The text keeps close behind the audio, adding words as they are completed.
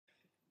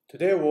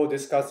Today we'll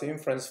discuss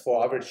inference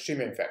for average stream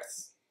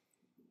effects.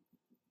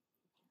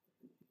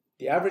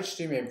 The average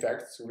stream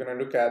effects, we're going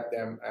to look at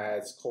them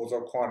as causal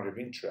quantity of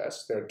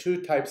interest. There are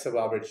two types of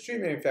average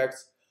stream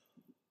effects.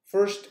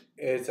 First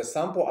is a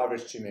sample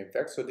average stream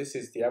effect. So this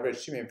is the average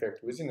stream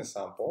effect within a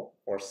sample,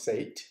 or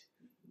SAT.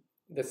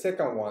 The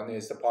second one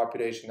is the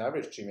population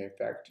average stream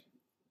effect,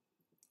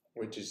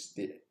 which is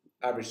the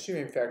average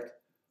stream effect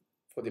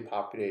for the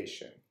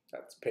population.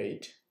 That's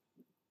PATE.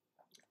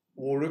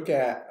 We'll look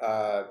at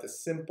the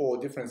simple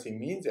difference in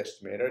means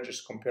estimator,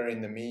 just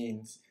comparing the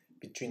means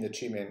between the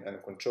treatment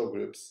and control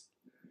groups.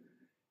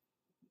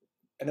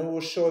 And then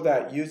we'll show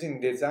that using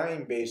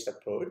design-based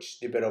approach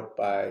developed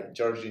by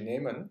George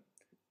Neyman,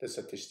 the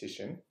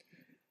statistician,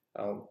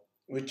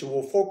 which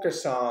will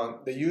focus on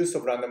the use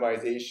of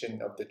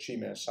randomization of the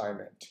treatment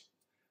assignment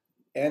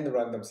and the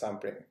random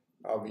sampling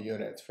of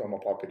units from a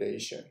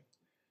population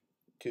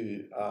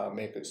to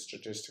make a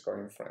statistical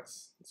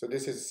inference. So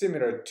this is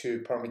similar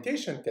to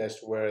permutation test,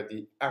 where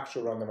the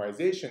actual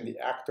randomization, the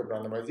act of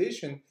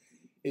randomization,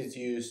 is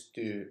used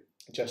to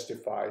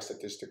justify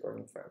statistical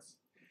inference.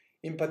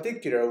 In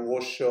particular, we'll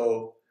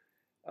show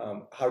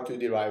how to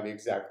derive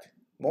exact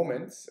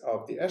moments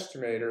of the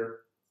estimator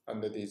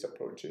under these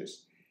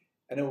approaches,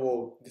 and then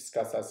we'll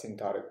discuss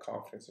asymptotic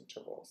confidence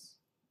intervals.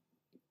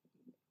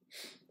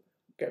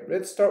 Okay,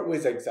 let's start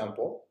with an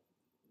example.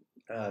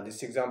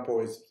 This example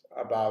is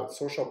about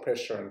social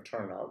pressure and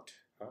turnout.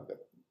 The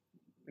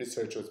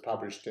research was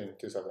published in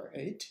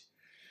 2008.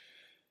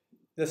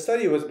 The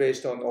study was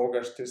based on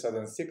August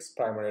 2006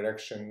 primary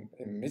election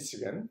in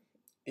Michigan.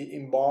 It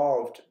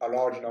involved a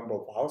large number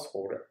of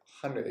households,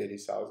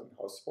 180,000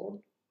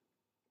 households.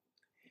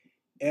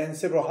 And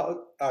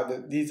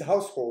these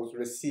households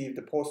received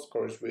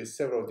postcards with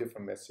several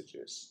different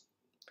messages.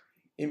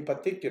 In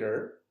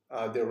particular,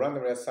 they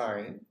randomly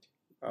assigned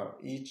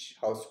each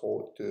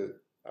household to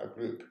a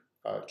group,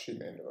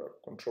 treatment or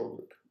control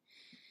group.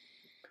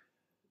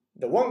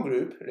 The one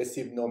group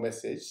received no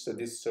message, so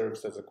this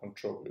serves as a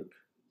control group.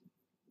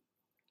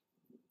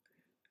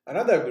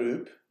 Another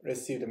group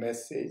received a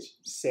message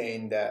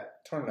saying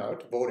that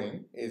turnout,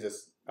 voting,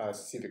 is a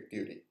civic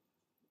duty,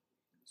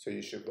 so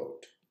you should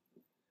vote.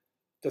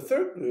 The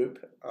third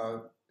group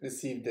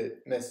received a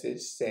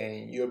message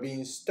saying you're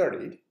being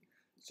studied.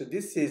 So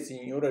this is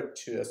in order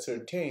to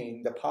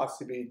ascertain the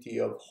possibility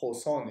of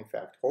Hawthorne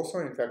effect.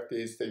 Hawthorne effect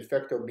is the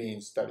effect of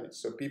being studied.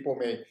 So people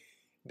may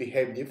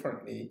behave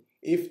differently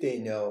if they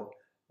know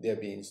they're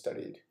being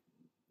studied.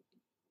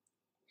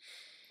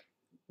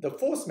 The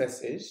fourth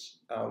message,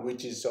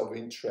 which is of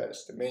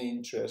interest, the main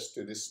interest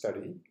to this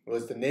study,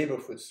 was the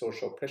neighborhood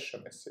social pressure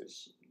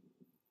message.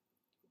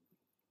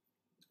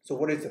 So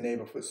what is the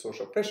neighborhood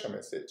social pressure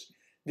message?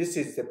 This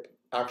is the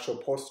actual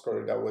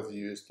postcard that was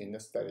used in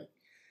the study.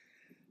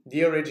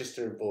 Dear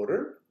registered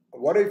voter,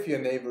 what if your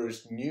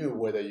neighbors knew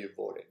whether you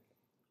voted?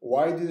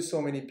 Why do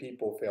so many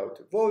people fail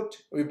to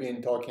vote? We've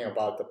been talking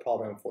about the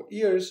problem for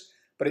years,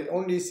 but it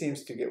only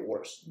seems to get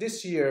worse.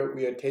 This year,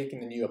 we are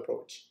taking a new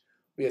approach.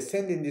 We are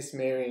sending this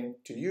mailing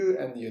to you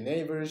and your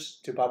neighbors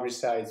to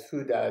publicize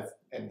who does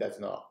and does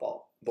not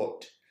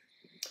vote.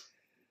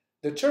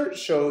 The chart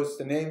shows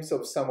the names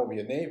of some of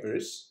your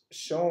neighbors,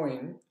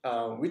 showing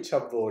which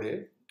have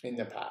voted in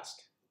the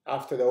past.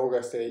 After the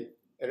August 8th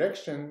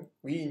election,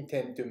 we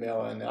intend to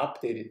mail an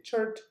updated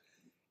chart.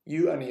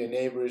 You and your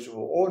neighbors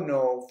will all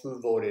know who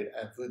voted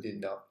and who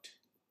did not.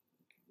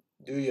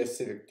 Do your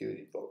civic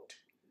duty, vote.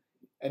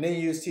 And then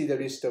you see the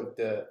list of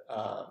the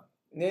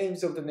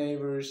names of the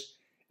neighbors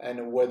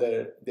and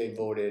whether they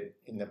voted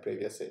in the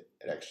previous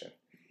election.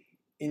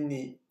 In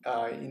the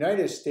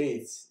United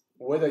States,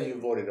 whether you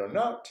voted or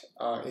not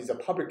is a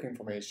public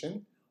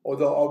information,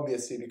 although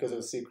obviously because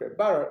of secret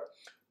ballot,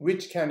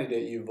 which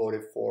candidate you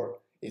voted for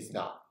is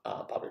not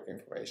public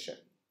information.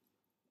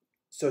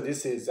 So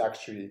this is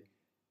actually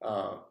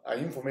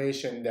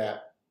information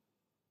that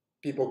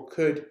people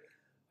could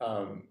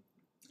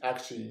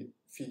actually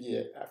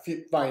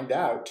find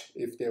out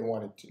if they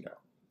wanted to know.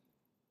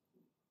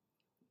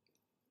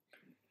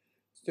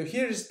 So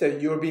here's the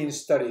 "you're being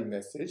studied"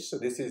 message. So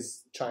this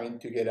is trying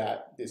to get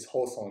at this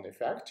Hawthorne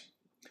effect.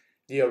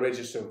 Dear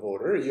registered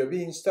voter, you're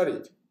being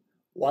studied.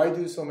 Why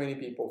do so many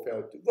people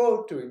fail to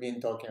vote? We've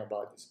been talking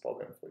about this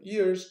problem for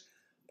years,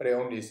 but it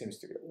only seems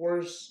to get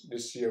worse.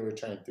 This year we're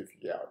trying to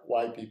figure out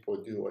why people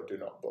do or do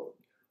not vote.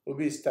 We'll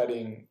be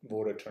studying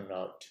voter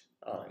turnout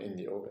in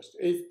the August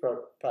 8th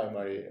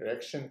primary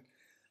election.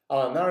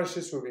 Our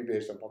analysis will be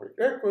based on public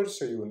records,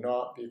 so you will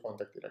not be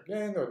contacted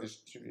again or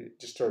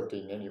disturbed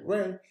in any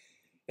way.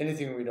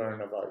 Anything we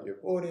learn about your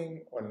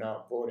voting or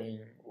not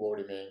voting will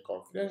remain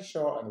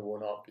confidential and will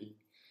not be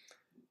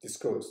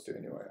disclosed to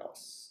anyone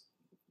else.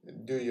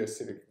 Do your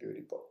civic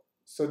duty, vote.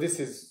 So this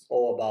is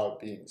all about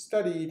being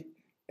studied,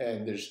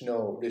 and there's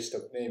no list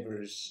of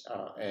neighbors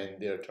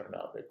and their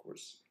turnout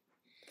records.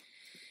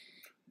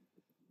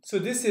 So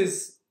this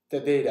is the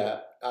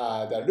data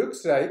that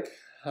looks like.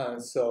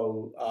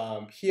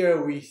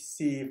 Here we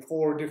see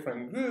 4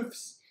 different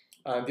groups,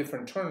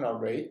 different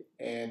turnout rate,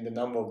 and the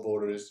number of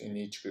voters in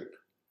each group.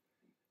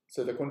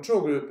 So the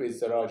control group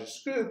is the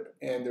largest group,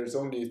 and there's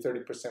only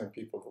 30% of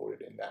people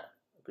voted in that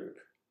group.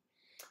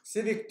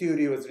 Civic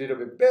duty was a little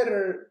bit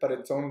better, but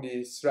it's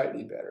only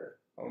slightly better,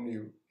 only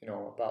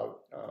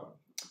about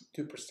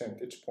 2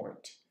 percentage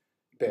point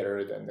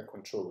better than the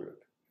control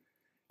group.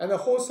 And the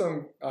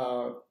wholesome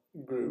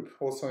group,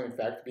 wholesome in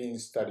fact being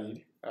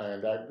studied,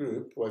 that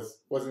group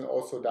wasn't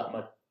also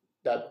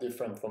that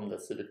different from the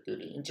civic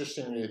duty.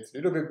 Interestingly, it's a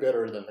little bit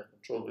better than the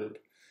control group,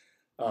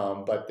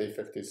 but the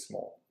effect is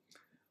small.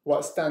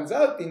 What stands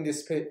out in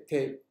this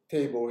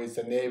table is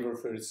the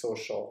neighborhood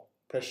social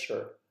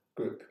pressure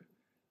group,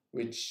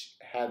 which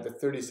had the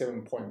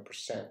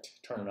 37%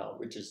 turnout,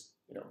 which is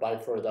by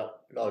far the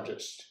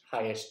largest,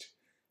 highest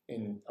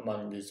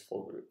among these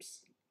 4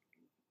 groups.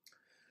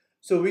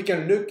 So we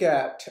can look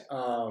at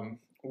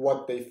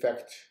what the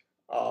effect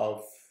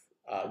of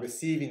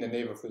receiving the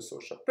neighborhood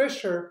social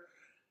pressure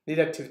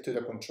relative to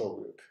the control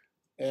group.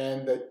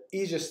 And the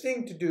easiest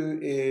thing to do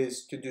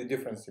is to do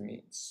difference in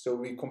means. So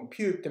we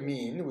compute the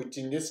mean, which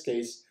in this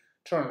case,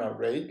 turnout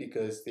rate,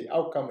 because the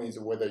outcome is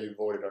whether you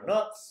voted or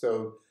not.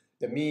 So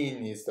the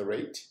mean is the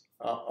rate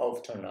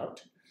of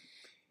turnout.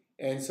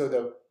 And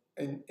so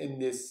in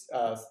this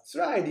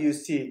slide, you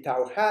see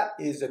tau hat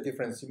is the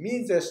difference in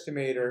means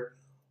estimator,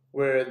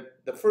 where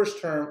the first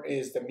term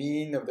is the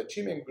mean of the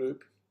treatment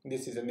group.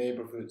 This is a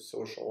neighborhood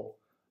social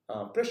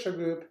pressure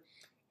group.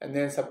 And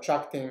then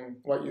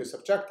what you're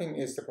subtracting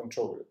is the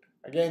control group.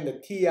 Again, the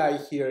TI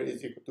here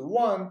is equal to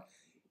 1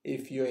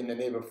 if you're in the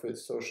neighborhood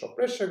social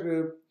pressure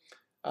group,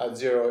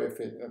 0 if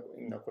it's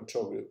in the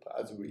control group,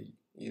 as we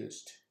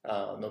used,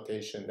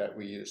 notation that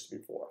we used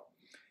before.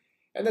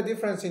 And the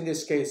difference in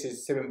this case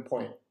is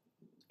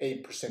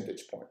 7.8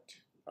 percentage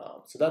point.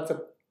 So that's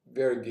a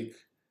very big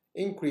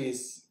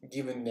increase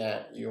given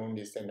that you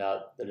only send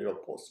out the little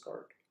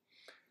postcard.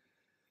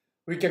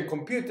 We can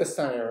compute the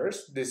standard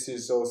errors. This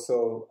is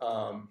also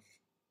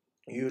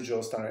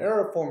usual standard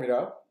error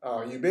formula.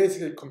 You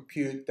basically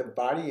compute the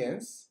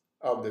variance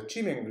of the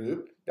treatment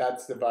group.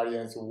 That's the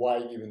variance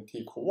y given t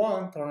equal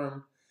 1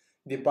 term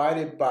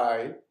divided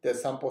by the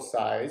sample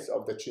size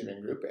of the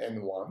treatment group,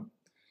 n1.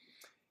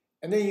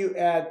 And then you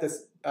add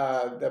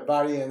the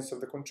variance of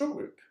the control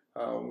group,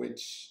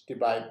 which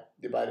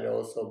divided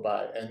also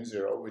by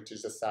n0, which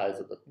is the size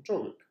of the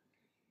control group.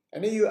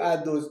 And then you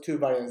add those two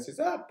variances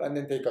up and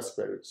then take a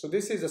square root. So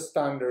this is a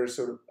standard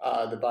sort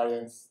of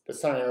the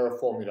standard error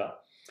formula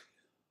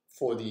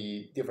for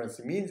the difference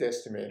in means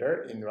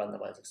estimator in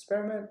randomized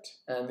experiment.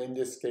 And in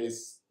this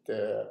case,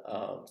 the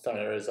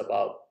standard error is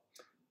about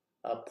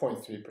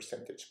 0.3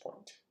 percentage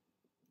point.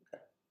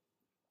 Okay.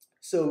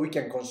 So we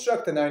can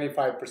construct the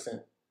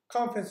 95%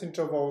 confidence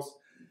intervals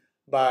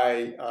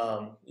by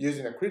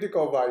using a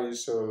critical value,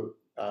 so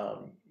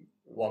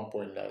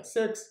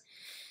 1.96.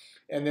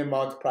 And then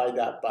multiply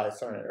that by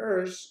standard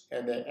errors,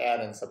 and then add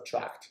and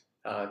subtract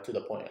to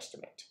the point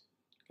estimate.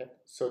 Okay?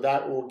 So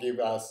that will give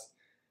us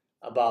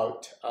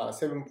about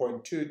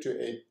 7.2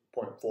 to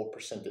 8.4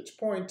 percentage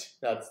point.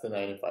 That's the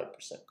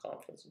 95%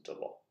 confidence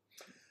interval.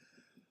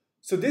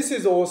 So this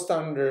is all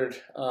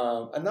standard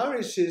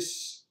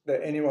analysis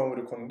that anyone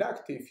would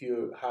conduct if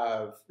you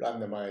have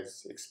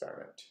randomized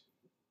experiment.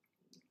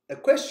 The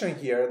question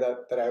here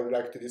that I would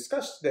like to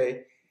discuss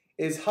today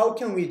is how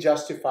can we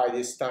justify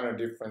this standard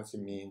difference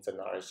in means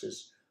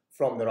analysis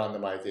from the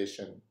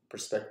randomization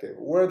perspective?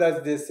 Where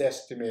does this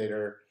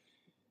estimator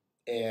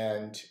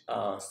and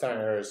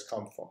standard errors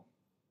come from?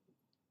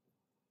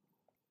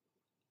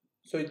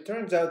 So it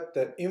turns out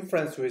the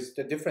inference with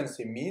the difference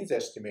in means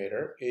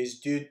estimator is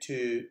due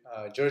to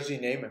Jerzy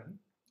Neyman,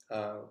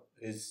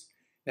 his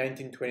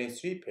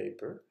 1923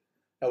 paper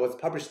that was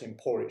published in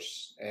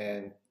Polish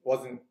and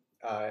wasn't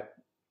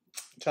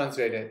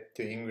translated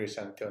to English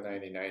until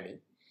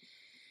 1990.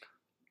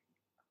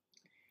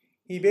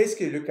 He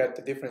basically looked at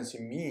the difference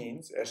in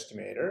means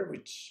estimator,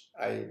 which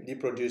I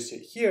reproduce it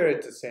here.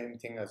 It's the same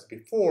thing as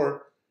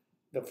before.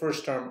 The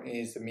first term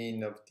is the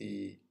mean of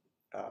the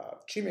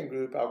treatment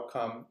group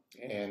outcome,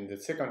 and the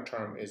second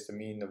term is the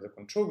mean of the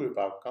control group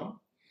outcome.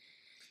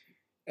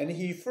 And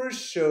he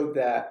first showed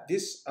that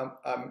this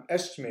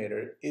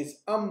estimator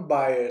is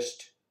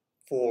unbiased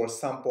for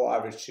sample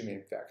average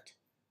treatment effect.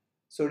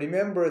 So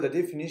remember the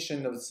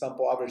definition of the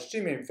sample average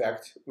treatment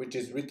effect, which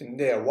is written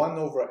there, 1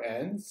 over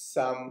n,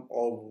 sum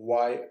of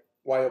y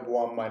of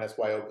 1 minus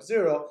y of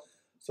 0.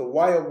 So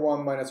y of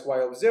 1 minus y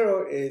of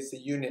 0 is the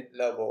unit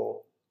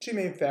level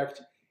treatment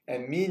effect,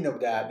 and mean of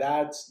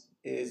that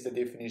is the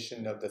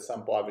definition of the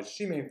sample average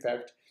treatment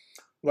effect.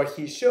 What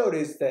he showed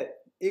is that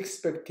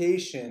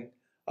expectation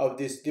of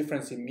this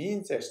difference in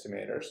means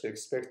estimator, so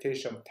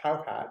expectation of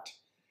tau hat,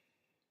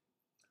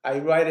 I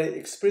write it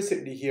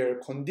explicitly here,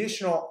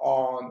 conditional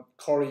on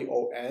Curie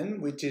ON,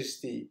 which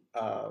is the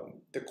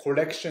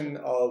collection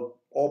of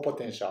all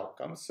potential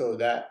outcomes. So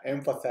that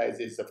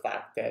emphasizes the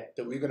fact that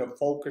we're going to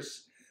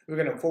focus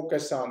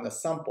on the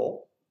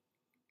sample,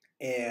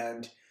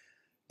 and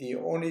the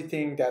only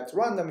thing that's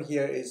random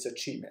here is the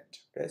treatment.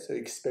 Okay, so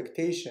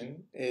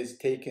expectation is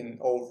taken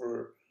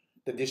over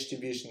the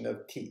distribution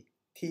of t.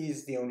 T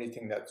is the only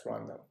thing that's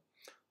random.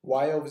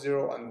 y of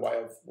 0 and y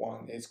of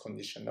 1 is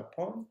conditioned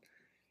upon,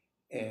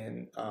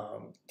 and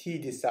t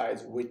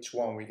decides which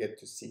one we get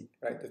to see,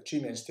 right? The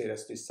treatment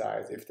status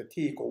decides if the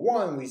t equals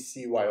 1, we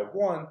see y of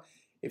 1.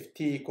 If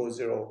t equals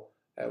 0,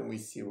 we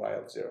see y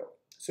of 0.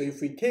 So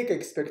if we take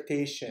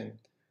expectation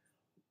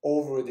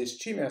over this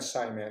treatment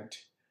assignment,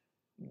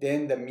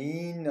 then the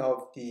mean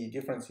of the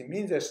difference in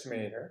means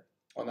estimator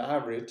on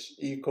average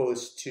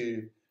equals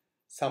to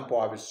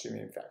sample average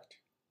treatment effect.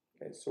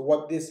 Okay, so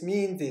what this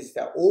means is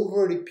that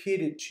over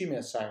repeated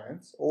treatment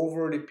assignments,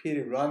 over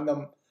repeated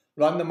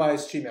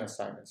randomized treatment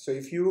assignments. So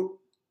if you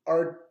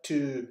are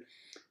to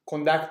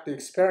conduct the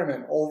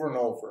experiment over and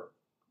over,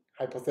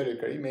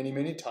 hypothetically,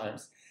 many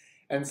times,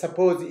 and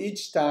suppose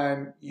each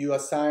time you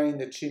assign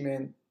the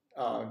treatment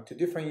to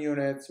different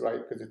units,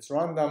 right, because it's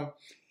random,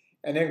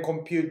 and then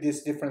compute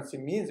this difference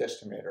in means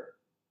estimator.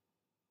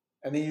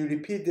 And then you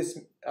repeat this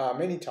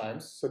many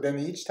times, so then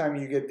each time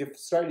you get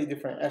slightly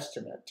different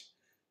estimate.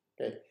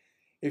 Okay,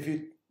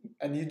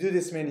 and you do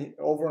this many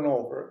over and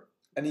over,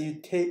 and you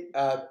take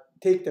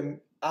the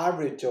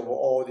average of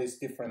all these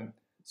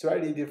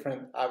slightly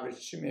different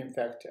average treatment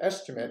effect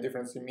estimate,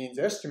 difference in means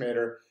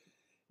estimator,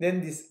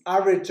 then this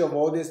average of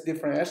all these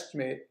different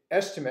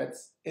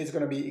estimates is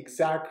going to be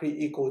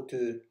exactly equal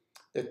to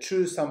the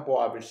true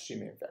sample average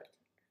treatment effect.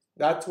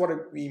 That's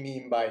what we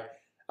mean by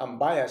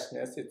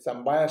unbiasedness. It's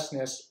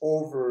unbiasedness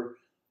over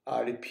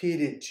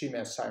repeated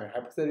treatment assignment,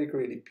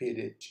 hypothetically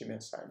repeated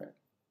treatment assignment.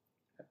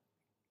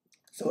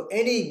 So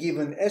any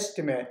given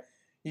estimate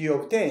you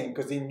obtain,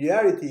 because in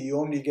reality you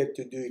only get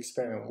to do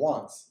experiment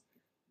once,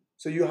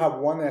 so you have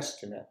one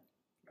estimate,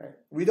 right?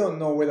 We don't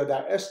know whether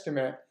that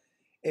estimate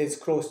is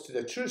close to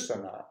the truth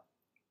or not.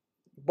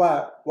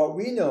 But what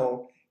we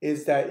know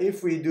is that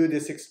if we do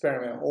this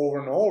experiment over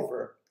and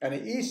over, and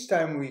each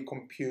time we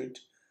compute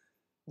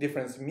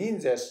difference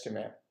means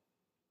estimate,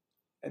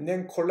 and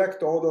then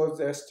collect all those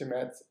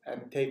estimates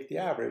and take the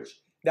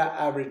average, that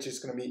average is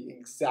going to be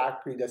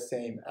exactly the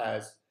same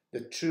as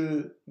the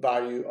true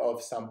value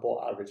of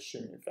sample average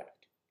treatment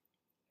effect.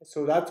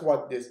 So that's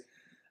what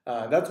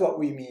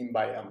we mean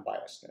by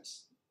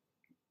unbiasedness.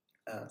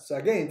 So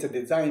again, it's a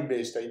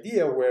design-based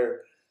idea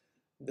where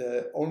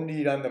the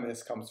only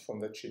randomness comes from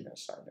the treatment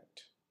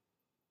assignment.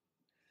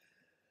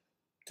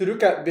 To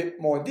look at a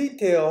bit more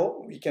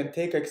detail, we can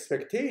take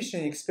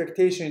expectation.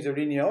 Expectation is a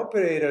linear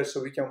operator,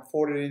 so we can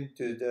fold it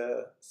into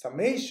the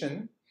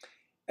summation.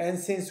 And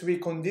since we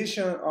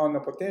condition on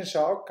a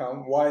potential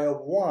outcome, y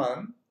of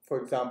 1,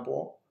 for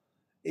example,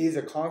 is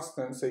a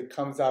constant, so it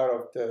comes out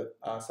of the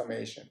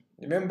summation.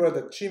 Remember,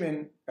 the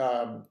treatment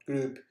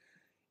group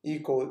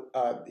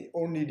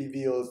only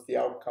reveals the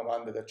outcome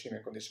under the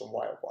treatment condition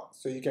y of 1.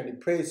 So you can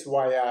replace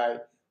yi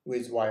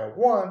with y of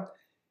 1,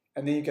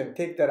 and then you can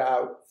take that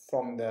out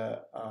from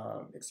the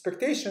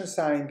expectation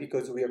sign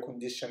because we are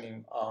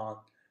conditioning on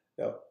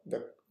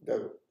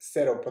the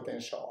set of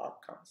potential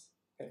outcomes.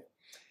 Okay?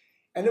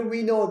 And then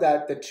we know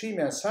that the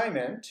treatment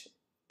assignment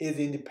is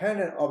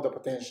independent of the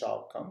potential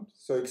outcome.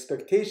 So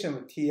expectation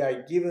of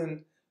Ti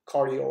given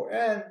Cardi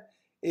O(n)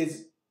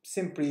 is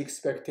simply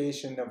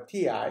expectation of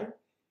Ti,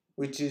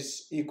 which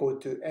is equal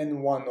to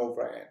n1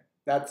 over n.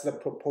 That's the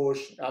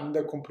proportion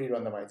under complete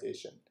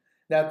randomization.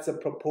 That's the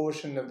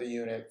proportion of the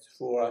units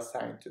who are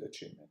assigned to the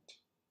treatment.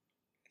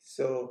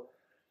 So,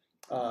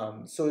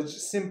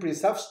 just simply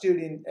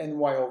substituting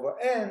ny over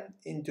n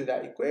into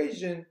that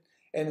equation,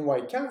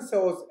 ny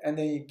cancels, and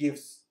then it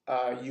gives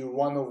you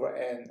 1 over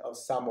n of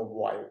sum of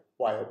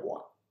y of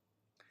 1.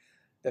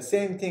 The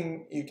same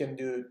thing you can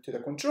do to the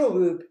control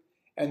loop,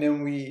 and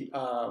then we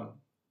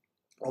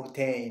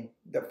obtain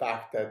the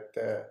fact that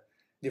the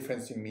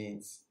difference in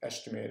means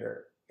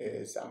estimator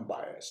is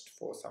unbiased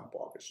for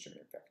sample average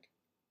treatment effect.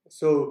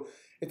 So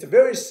it's a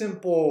very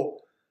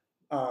simple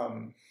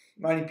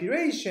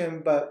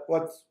manipulation, but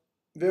what's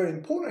very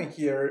important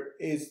here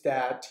is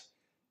that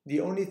the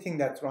only thing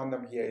that's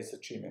random here is the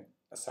treatment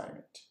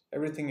assignment.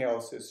 Everything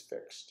else is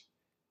fixed.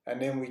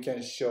 And then we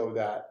can show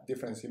that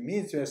difference in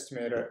means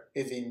estimator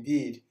is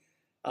indeed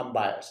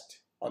unbiased,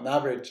 on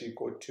average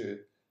equal to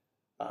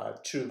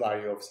true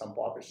value of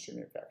sample average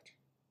treatment effect.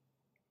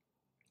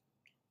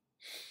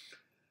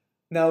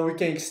 Now we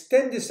can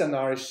extend this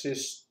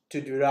analysis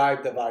to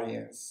derive the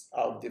variance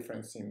of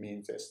difference in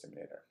means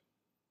estimator.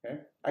 Okay?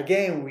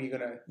 Again, we're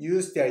going to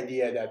use the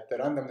idea that the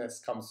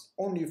randomness comes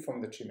only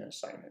from the treatment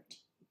assignment.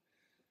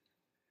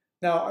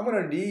 Now I'm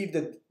going to leave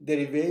the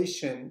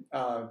derivation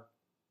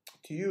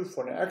to you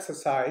for an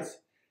exercise,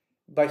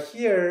 but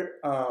here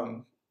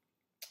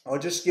I'll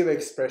just give an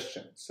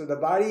expression. So the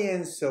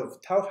variance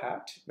of tau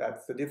hat,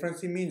 that's the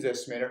difference in means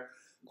estimator,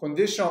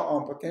 conditional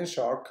on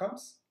potential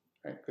outcomes,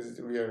 right? Because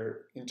we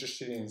are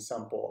interested in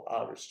sample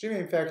average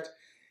treatment effect,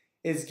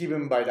 is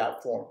given by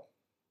that form.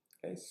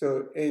 Okay?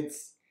 So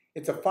it's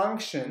a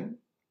function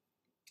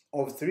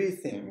of three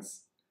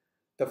things.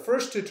 The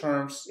first two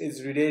terms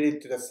is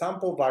related to the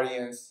sample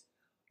variance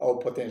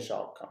of potential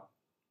outcome.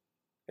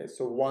 Okay?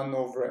 So 1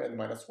 over n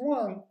minus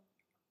 1,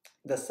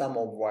 the sum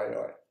of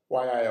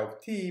yi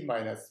of t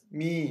minus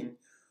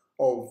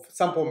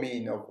sample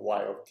mean of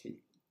y of t.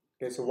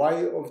 Okay, so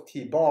y of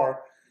t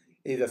bar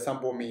is the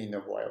sample mean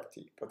of y of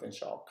t,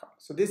 potential outcome.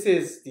 So this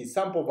is the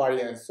sample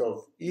variance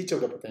of each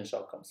of the potential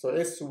outcomes. So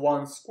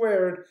S1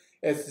 squared,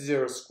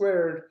 S0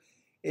 squared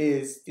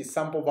is the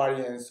sample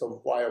variance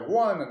of y of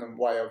 1 and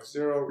y of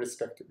 0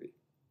 respectively.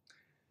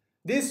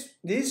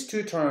 These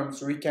two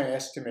terms we can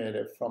estimate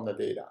it from the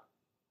data,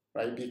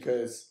 right?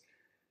 Because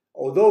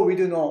although we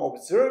do not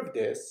observe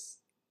this,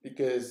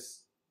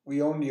 because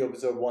we only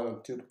observe one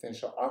of two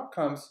potential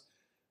outcomes,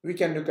 we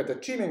can look at the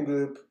treatment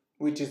group,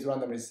 which is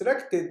randomly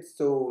selected,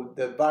 so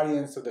the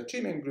variance of the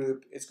treatment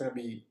group is going to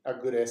be a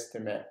good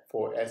estimate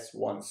for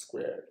S1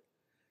 squared.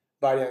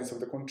 Variance of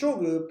the control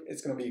group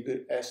is going to be a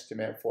good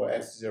estimate for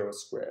S0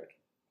 squared.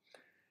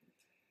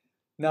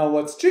 Now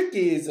what's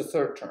tricky is the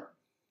third term,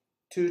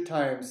 2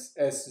 times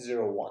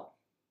S01.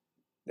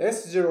 The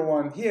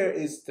S01 here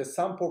is the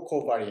sample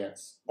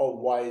covariance of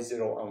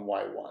Y0 and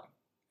Y1,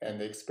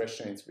 and the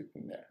expression is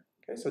written there.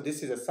 Okay, so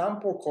this is a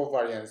sample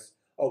covariance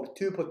of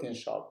two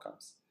potential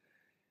outcomes.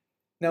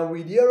 Now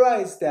we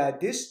realize that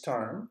this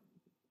term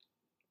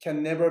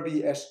can never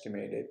be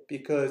estimated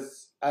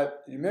because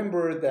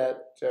remember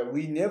that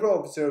we never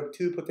observe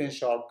two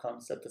potential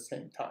outcomes at the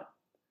same time.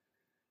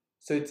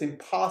 So it's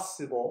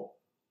impossible.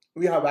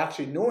 We have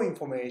actually no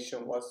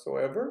information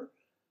whatsoever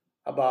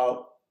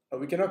about,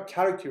 we cannot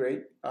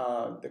calculate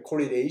the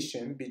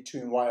correlation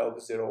between y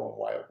of 0 and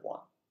y of 1.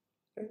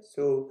 Okay?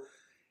 So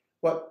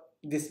what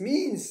this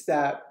means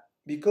that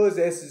because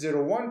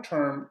S01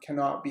 term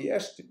cannot be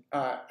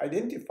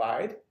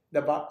identified,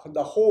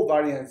 the whole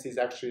variance is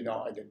actually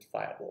not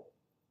identifiable.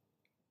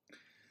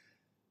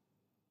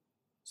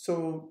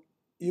 So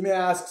you may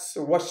ask,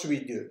 so what should we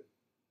do?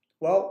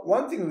 Well,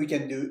 one thing we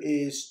can do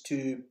is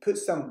to put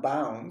some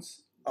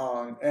bounds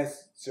on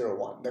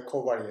S01, the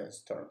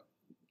covariance term.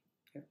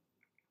 Okay.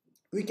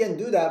 We can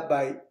do that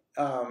by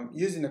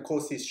using the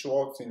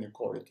Cauchy-Schwarz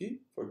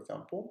inequality, for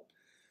example.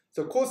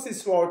 So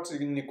Cauchy-Schwarz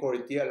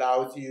inequality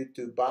allows you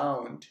to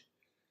bound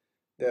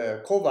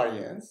the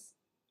covariance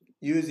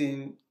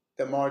using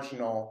the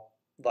marginal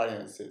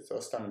variances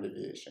or standard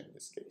deviation in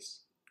this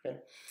case. Okay?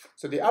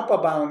 So the upper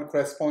bound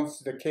corresponds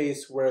to the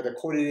case where the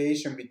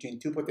correlation between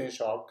two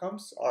potential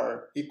outcomes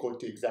are equal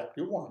to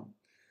exactly 1.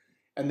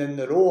 And then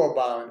the lower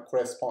bound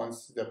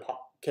corresponds to the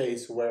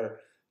case where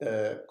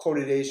the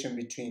correlation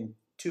between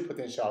two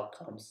potential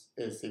outcomes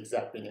is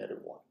exactly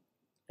 -1.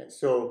 Okay?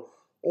 So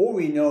all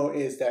we know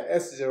is that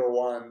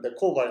S01, the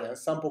covariance,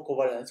 sample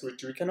covariance,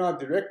 which we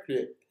cannot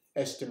directly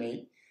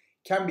estimate,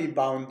 can be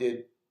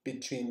bounded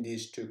between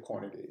these two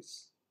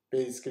quantities.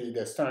 Basically,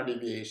 the standard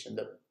deviation,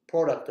 the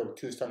product of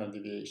two standard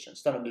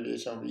deviations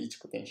of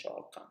each potential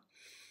outcome.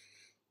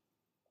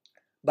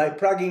 By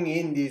plugging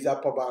in these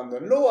upper bound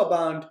and lower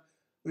bound,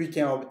 we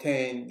can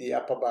obtain the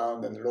upper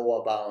bound and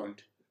lower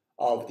bound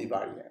of the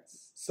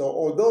variance. So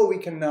although we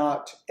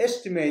cannot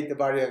estimate the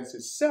variance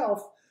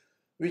itself,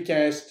 we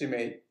can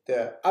estimate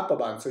the upper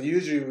bound. So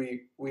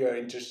usually we are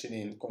interested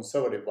in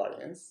conservative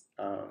variance.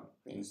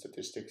 In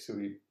statistics,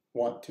 we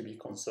want to be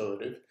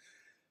conservative.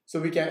 So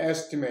we can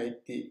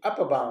estimate the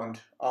upper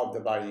bound of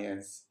the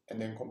variance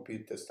and then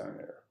compute the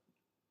standard error.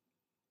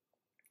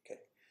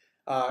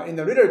 Okay. In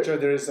the literature,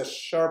 there is a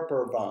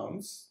sharper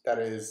bounds. That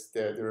is,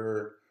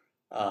 there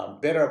are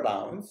better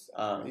bounds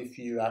if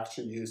you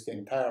actually use the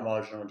entire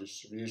marginal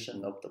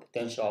distribution of the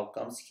potential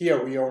outcomes.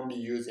 Here, we are only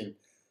using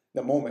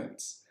the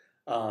moments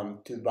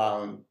to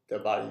bound the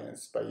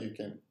variance, but you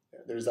can.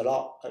 There's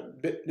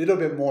little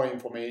bit more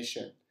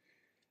information.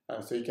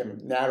 So you can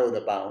narrow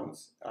the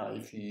bounds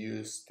if you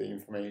use the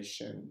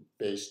information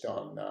based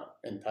on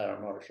entire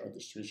marginal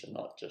distribution,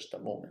 not just the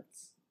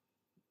moments.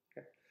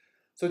 Okay.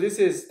 So this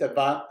is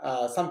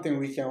something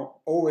we can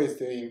always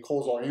do in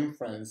causal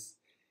inference.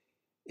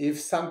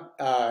 If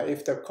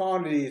the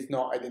quantity is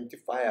not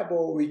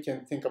identifiable, we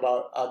can think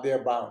about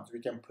their bounds.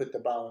 We can put the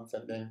bounds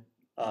and then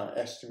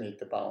estimate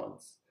the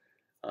bounds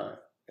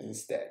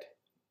instead.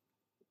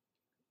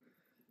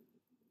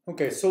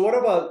 Okay, so what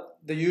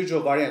about the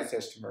usual variance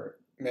estimator?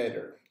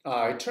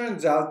 It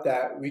turns out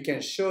that we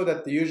can show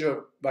that the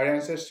usual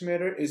variance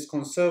estimator is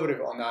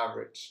conservative on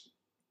average.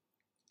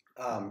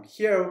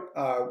 Here,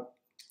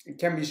 it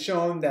can be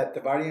shown that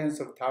the variance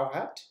of tau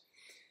hat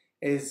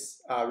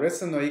is less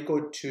than or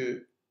equal to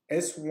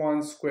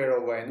S1 squared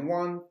over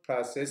N1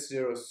 plus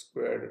S0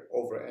 squared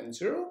over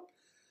N0,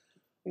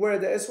 where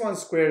the S1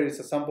 squared is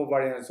a sample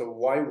variance of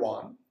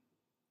Y1,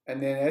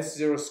 and then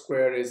S0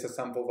 squared is a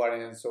sample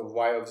variance of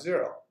Y of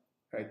 0,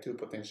 right, two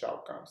potential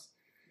outcomes.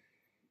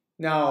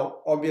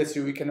 Now,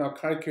 obviously, we cannot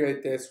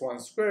calculate the S1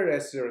 squared,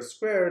 S0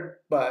 squared,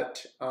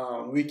 but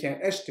we can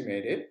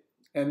estimate it.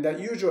 And that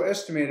usual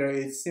estimator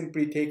is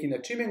simply taking the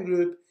treatment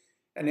group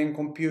and then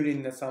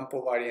computing the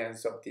sample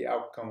variance of the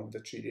outcome of the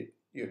treated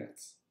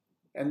units.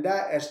 And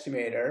that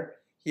estimator,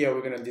 here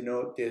we're going to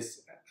denote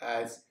this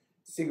as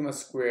sigma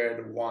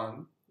squared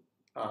 1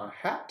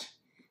 hat.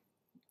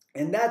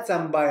 And that's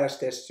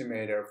unbiased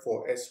estimator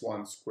for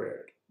S1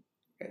 squared.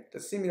 Okay?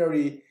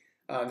 Similarly,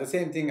 the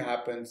same thing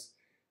happens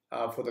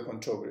for the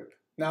control group.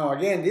 Now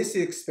again, this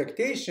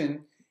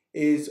expectation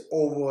is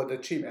over the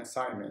treatment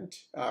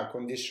assignment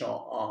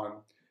conditional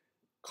on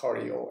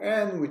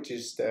Curry-ON, which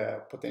is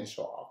the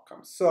potential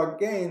outcome. So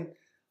again,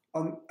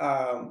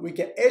 we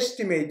can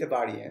estimate the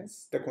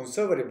variance, the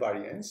conservative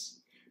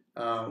variance,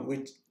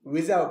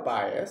 without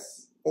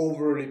bias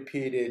over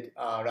repeated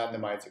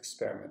randomized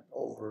experiment,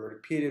 over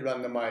repeated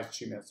randomized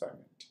treatment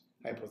assignment,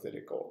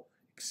 hypothetical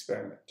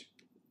experiment.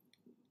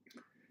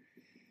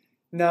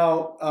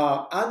 Now,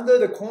 under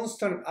the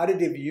constant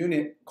additive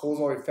unit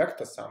causal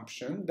effect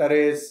assumption, that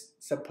is,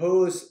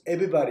 suppose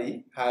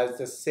everybody has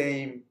the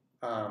same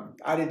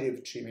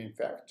additive treatment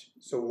effect.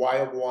 So y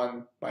of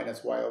 1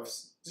 minus y of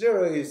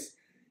 0 is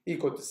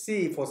equal to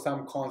c for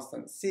some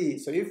constant c.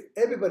 So if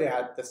everybody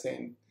had the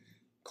same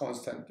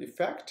constant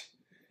effect,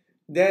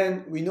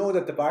 then we know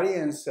that the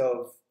variance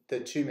of the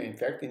treatment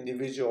effect,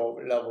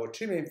 individual level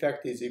treatment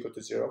effect, is equal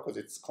to 0 because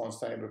it's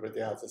constant, everybody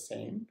has the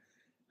same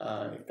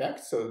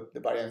effect, so the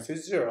variance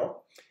is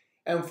 0.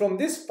 And from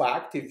this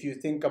fact, if you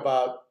think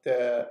about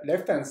the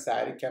left-hand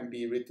side, it can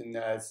be written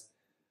as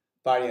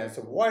variance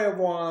of y of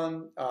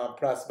 1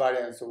 plus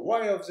variance of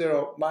y of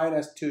 0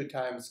 minus 2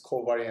 times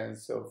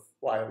covariance of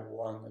y of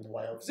 1 and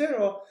y of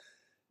 0.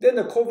 Then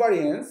the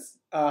covariance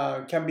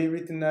can be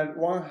written as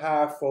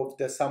 1/2 of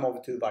the sum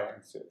of two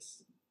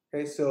variances.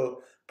 Okay,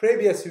 so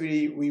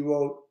previously we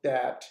wrote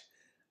that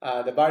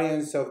the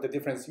variance of the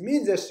difference in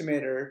means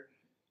estimator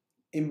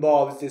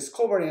involves this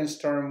covariance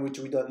term, which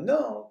we don't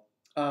know.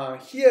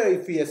 Here,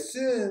 if we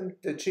assume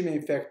the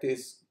treatment effect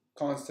is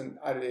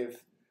constant additive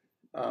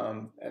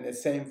and the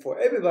same for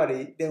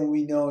everybody, then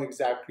we know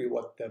exactly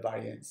what the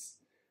variance,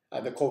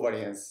 the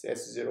covariance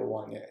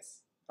S01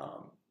 is.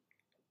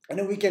 And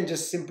then we can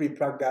just simply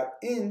plug that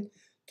in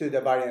to the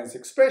variance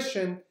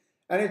expression,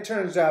 and it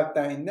turns out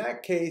that in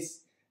that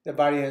case, the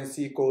variance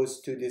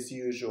equals to this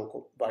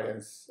usual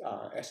variance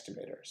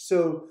estimator.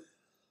 So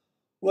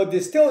what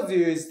this tells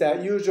you is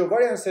that usual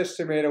variance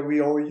estimator we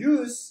all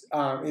use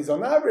is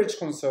on average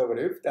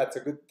conservative. That's a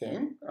good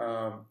thing.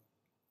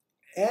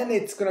 And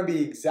it's going to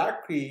be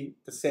exactly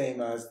the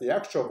same as the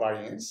actual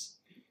variance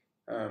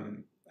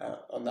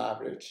on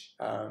average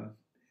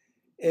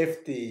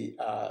if the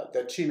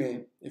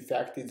treatment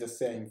effect is the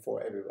same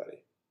for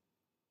everybody.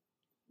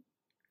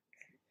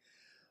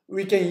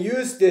 We can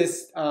use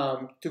this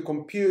to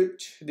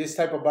compute this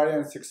type of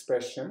variance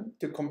expression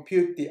to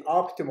compute the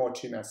optimal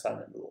treatment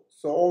assignment rule.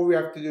 So all we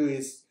have to do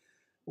is,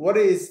 what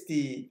is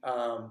the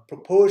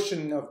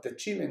proportion of the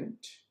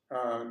treatment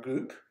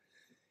group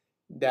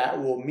that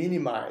will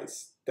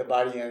minimize the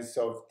variance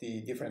of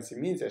the difference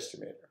in means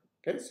estimator?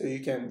 Okay, so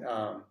you can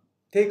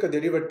take a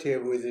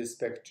derivative with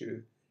respect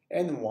to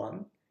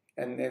n1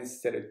 and then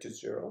set it to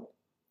 0.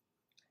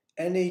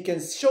 And then you can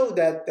show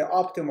that the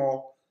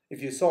optimal,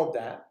 if you solve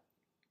that,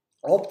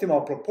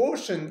 optimal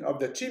proportion of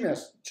the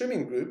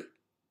trimming group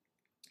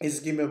is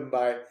given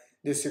by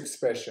this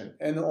expression,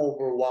 n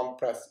over 1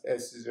 plus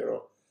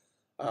S0,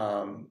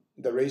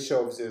 the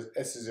ratio of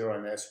S0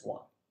 and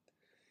S1.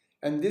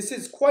 And this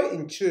is quite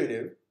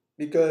intuitive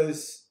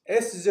because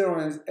S0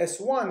 and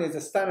S1 is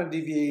a standard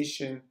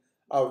deviation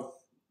of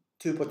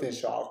two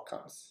potential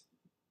outcomes.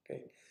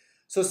 Okay,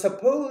 so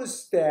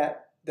suppose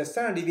that the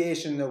standard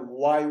deviation of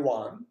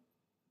Y1,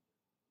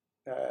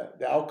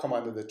 the outcome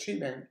under the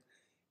treatment,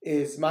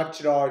 is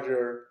much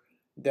larger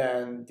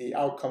than the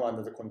outcome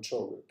under the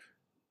control group,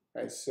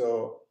 right?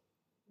 So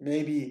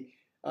maybe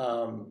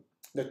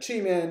the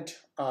treatment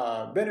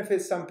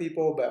benefits some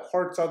people but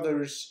hurts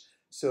others.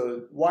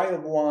 So y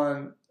of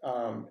 1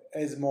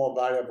 is more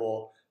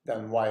valuable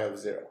than y of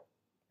 0.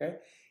 Okay?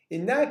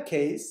 In that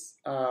case,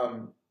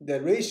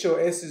 the ratio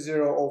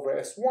S0 over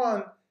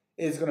S1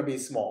 is going to be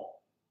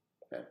small.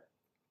 Okay?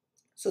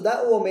 So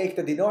that will make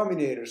the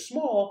denominator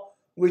small,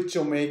 which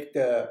will make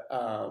the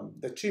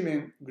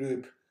treatment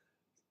group,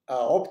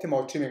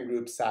 optimal treatment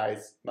group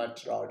size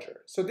much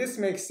larger. So this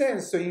makes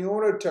sense. So in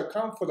order to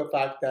account for the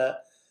fact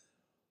that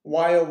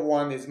y of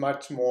 1 is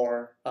much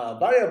more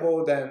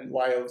variable than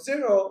y of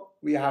 0,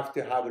 we have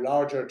to have a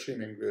larger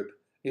treatment group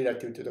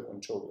relative to the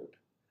control group.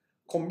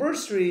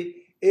 Conversely,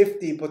 if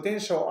the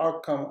potential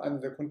outcome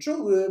under the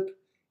control group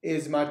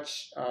is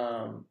much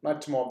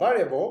more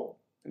variable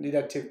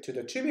relative to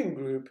the treatment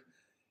group,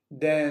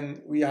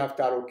 then we have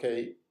to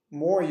allocate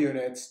more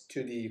units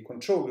to the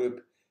control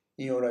group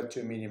in order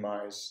to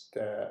minimize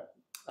the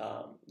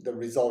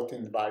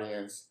resulting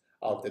variance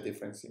of the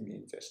difference in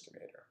means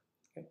estimator.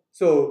 Okay?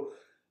 So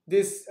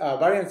this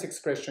variance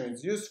expression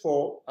is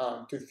useful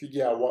to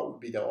figure out what would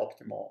be the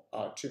optimal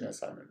treatment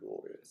assignment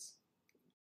rule is.